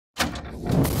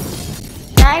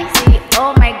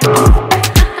Oh my god.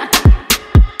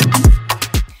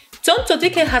 Tonto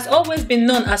Dikeh has always been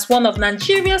known as one of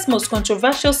Nigeria's most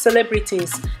controversial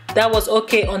celebrities. That was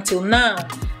okay until now.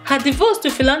 Her divorce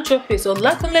to philanthropist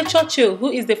Olakunle Churchill,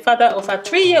 who is the father of her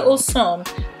 3-year-old son,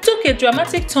 took a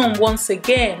dramatic turn once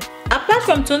again. Apart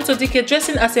from Tonto Dikeh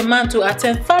dressing as a man to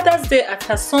attend Father's Day at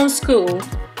her son's school,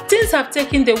 things have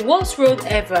taken the worst road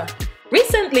ever.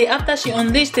 Recently, after she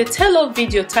unleashed a tell-all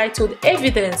video titled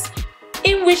Evidence,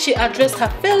 in which she addressed her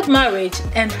failed marriage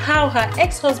and how her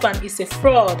ex-husband is a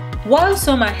fraud. While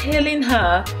some are hailing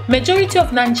her, majority of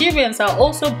Nigerians are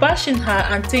also bashing her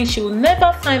and think she will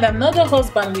never find another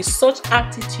husband with such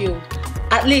attitude,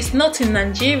 at least not in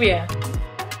Nigeria.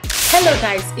 Hello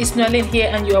guys, it's Nollywood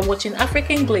here and you are watching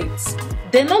African Glitz.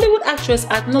 The Nollywood actress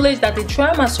acknowledged that the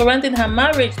drama surrounding her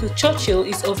marriage to Churchill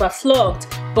is overflogged,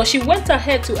 but she went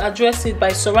ahead to address it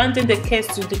by surrounding the case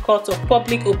to the court of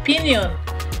public opinion,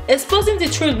 exposing the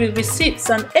truth with receipts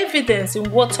and evidence in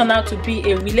what turned out to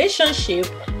be a relationship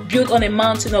built on a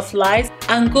mountain of lies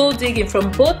and gold digging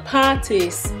from both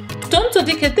parties. Tonto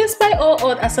Dikeh, despite all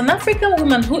odds, as an African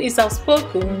woman who is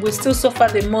outspoken, will still suffer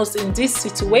the most in this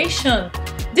situation.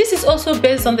 This is also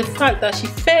based on the fact that she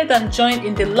fed and joined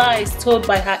in the lies told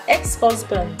by her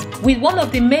ex-husband, with one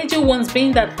of the major ones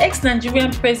being that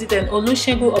ex-Nigerian President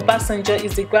Olusegun Obasanjo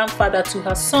is the grandfather to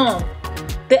her son.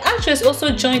 The actress also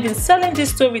joined in selling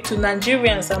this story to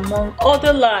Nigerians among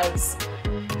other lies.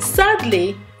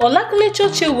 Sadly, Olakunle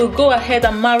Churchill will go ahead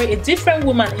and marry a different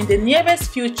woman in the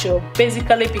nearest future,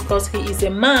 basically because he is a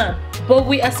man. But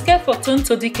we are scared for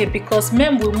Tonto Dikeh because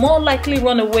men will more likely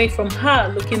run away from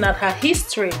her looking at her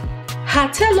history. Her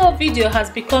tell-all video has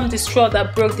become the straw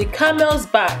that broke the camel's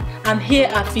back, and here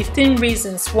are 15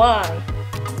 reasons why.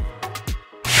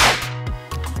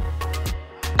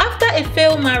 After a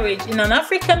failed marriage in an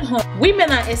African home,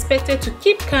 women are expected to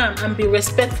keep calm and be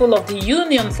respectful of the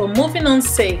union for moving on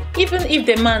safe, even if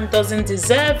the man doesn't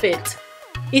deserve it.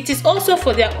 It is also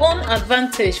for their own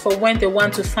advantage for when they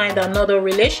want to find another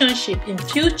relationship in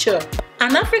future.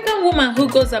 An African woman who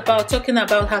goes about talking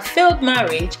about her failed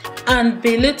marriage and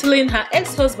belittling her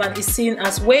ex-husband is seen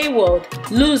as wayward,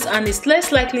 loose, and is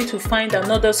less likely to find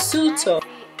another suitor.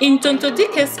 In Tonto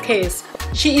Dikeh's case,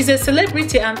 she is a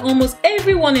celebrity and almost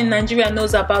everyone in Nigeria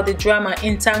knows about the drama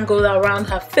entangled around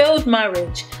her failed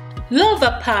marriage. Love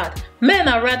apart, men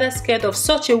are rather scared of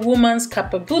such a woman's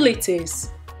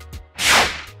capabilities.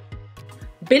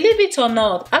 Believe it or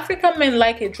not, African men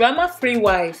like a drama-free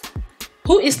wife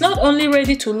who is not only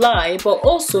ready to lie but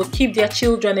also keep their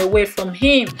children away from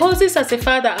him, poses as a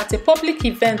father at a public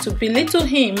event to belittle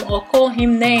him or call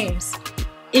him names.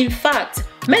 In fact,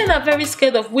 men are very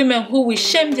scared of women who will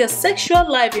shame their sexual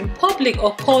life in public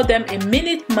or call them a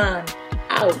minute man.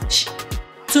 Ouch.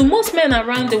 To most men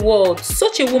around the world,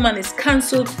 such a woman is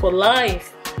cancelled for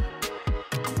life.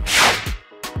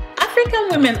 African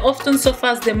women often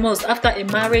suffer the most after a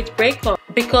marriage breakup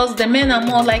because the men are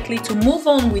more likely to move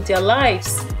on with their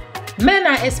lives. Men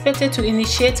are expected to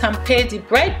initiate and pay the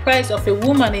bride price of a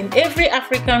woman in every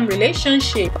African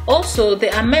relationship. Also, they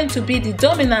are meant to be the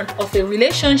dominant of a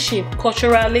relationship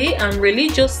culturally and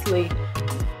religiously.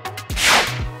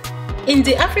 In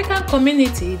the African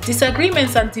community,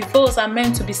 disagreements and divorce are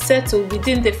meant to be settled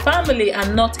within the family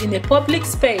and not in a public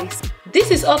space.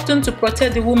 This is often to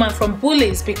protect the woman from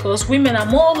bullies because women are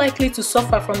more likely to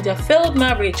suffer from their failed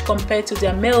marriage compared to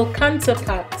their male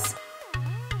counterparts.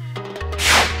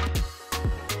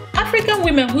 African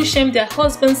women who shame their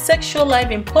husband's sexual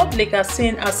life in public are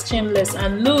seen as shameless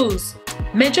and loose.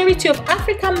 Majority of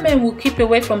African men will keep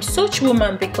away from such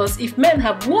women because if men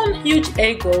have one huge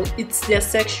ego, it's their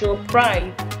sexual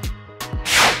pride.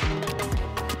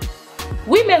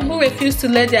 Women who refuse to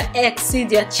let their ex see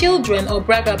their children or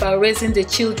brag about raising the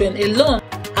children alone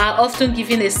are often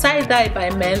given a side-eye by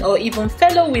men or even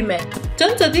fellow women.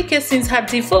 Tonto Dikeh, since her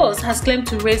divorce, has claimed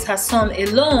to raise her son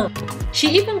alone. She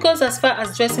even goes as far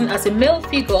as dressing as a male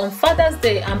figure on Father's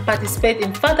Day and participate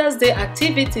in Father's Day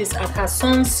activities at her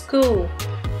son's school.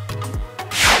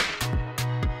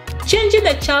 Changing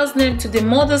a child's name to the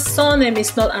mother's surname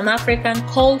is not an African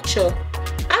culture.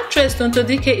 Actress Tonto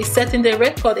Dikeh is setting the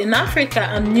record in Africa,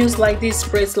 and news like this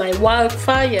spreads like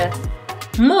wildfire.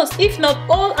 Most, if not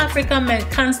all, African men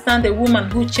can't stand a woman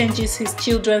who changes his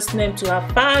children's name to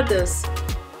her father's.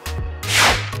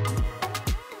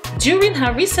 During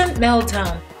her recent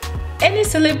meltdown, any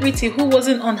celebrity who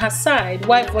wasn't on her side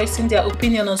while voicing their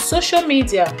opinion on social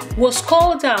media was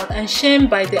called out and shamed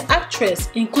by the actress,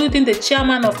 including the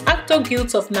chairman of Actor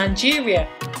Guild of Nigeria,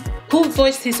 who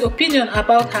voiced his opinion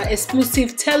about her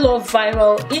exclusive tell-all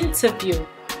viral interview.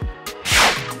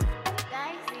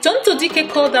 Tonto Dikeh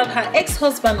called out her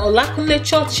ex-husband Olakunle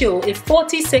Churchill a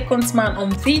 40-second man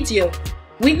on video.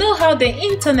 We know how the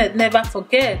internet never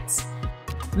forgets.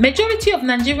 Majority of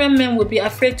Nigerian men will be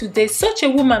afraid to date such a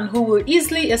woman who will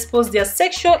easily expose their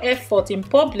sexual effort in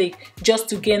public just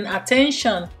to gain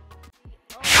attention.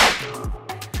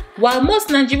 While most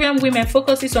Nigerian women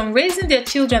focuses on raising their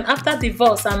children after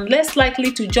divorce and less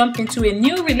likely to jump into a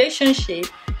new relationship,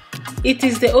 it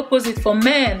is the opposite for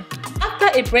men.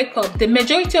 After a breakup, the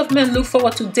majority of men look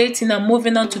forward to dating and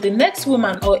moving on to the next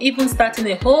woman or even starting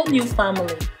a whole new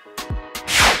family.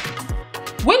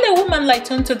 When a woman like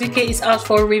Tonto Dikeh is out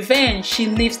for revenge, she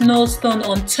leaves no stone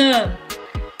unturned.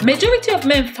 Majority of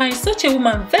men find such a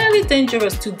woman very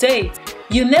dangerous to date.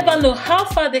 You never know how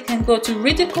far they can go to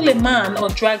ridicule a man or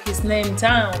drag his name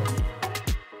down.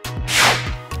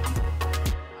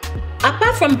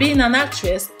 Apart from being an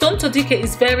actress, Tonto Dikeh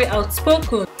is very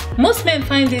outspoken. Most men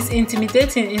find this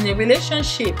intimidating in a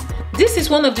relationship. This is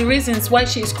one of the reasons why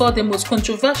she is called the most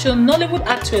controversial Nollywood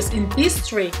actress in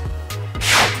history.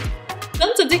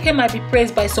 Tonto Dikeh might be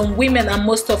praised by some women and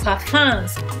most of her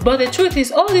fans, but the truth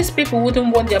is all these people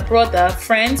wouldn't want their brother,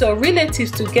 friends or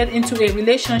relatives to get into a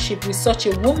relationship with such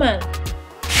a woman.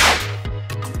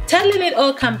 Telling it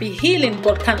all can be healing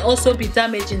but can also be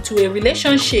damaging to a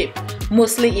relationship,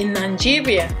 mostly in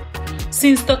Nigeria.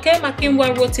 Since Toke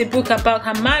Makinwa wrote a book about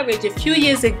her marriage a few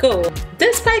years ago,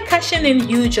 despite cashing in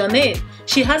huge on it,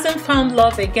 she hasn't found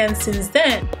love again since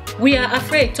then. We are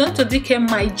afraid Tonto Dikeh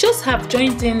might just have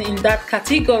joined in that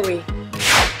category.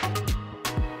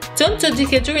 Tonto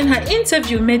Dikeh during her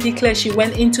interview made it clear she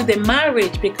went into the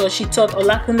marriage because she thought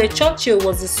Olakunle Churchill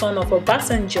was the son of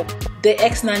Obasanjo, the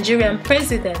ex-Nigerian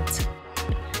president.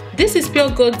 This is pure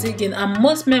gold digging and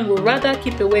most men will rather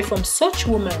keep away from such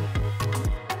women.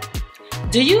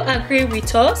 Do you agree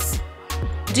with us?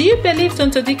 Do you believe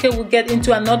Tonto Dikeh will get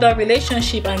into another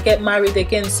relationship and get married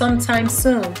again sometime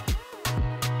soon?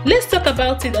 Let's talk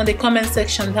about it on the comment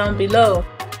section down below.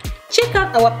 Check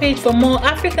out our page for more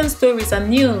African stories and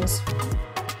news.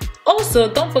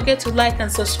 Also, don't forget to like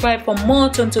and subscribe for more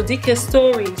Tonto Dikeh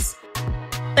stories.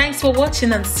 Thanks for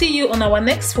watching and see you on our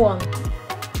next one.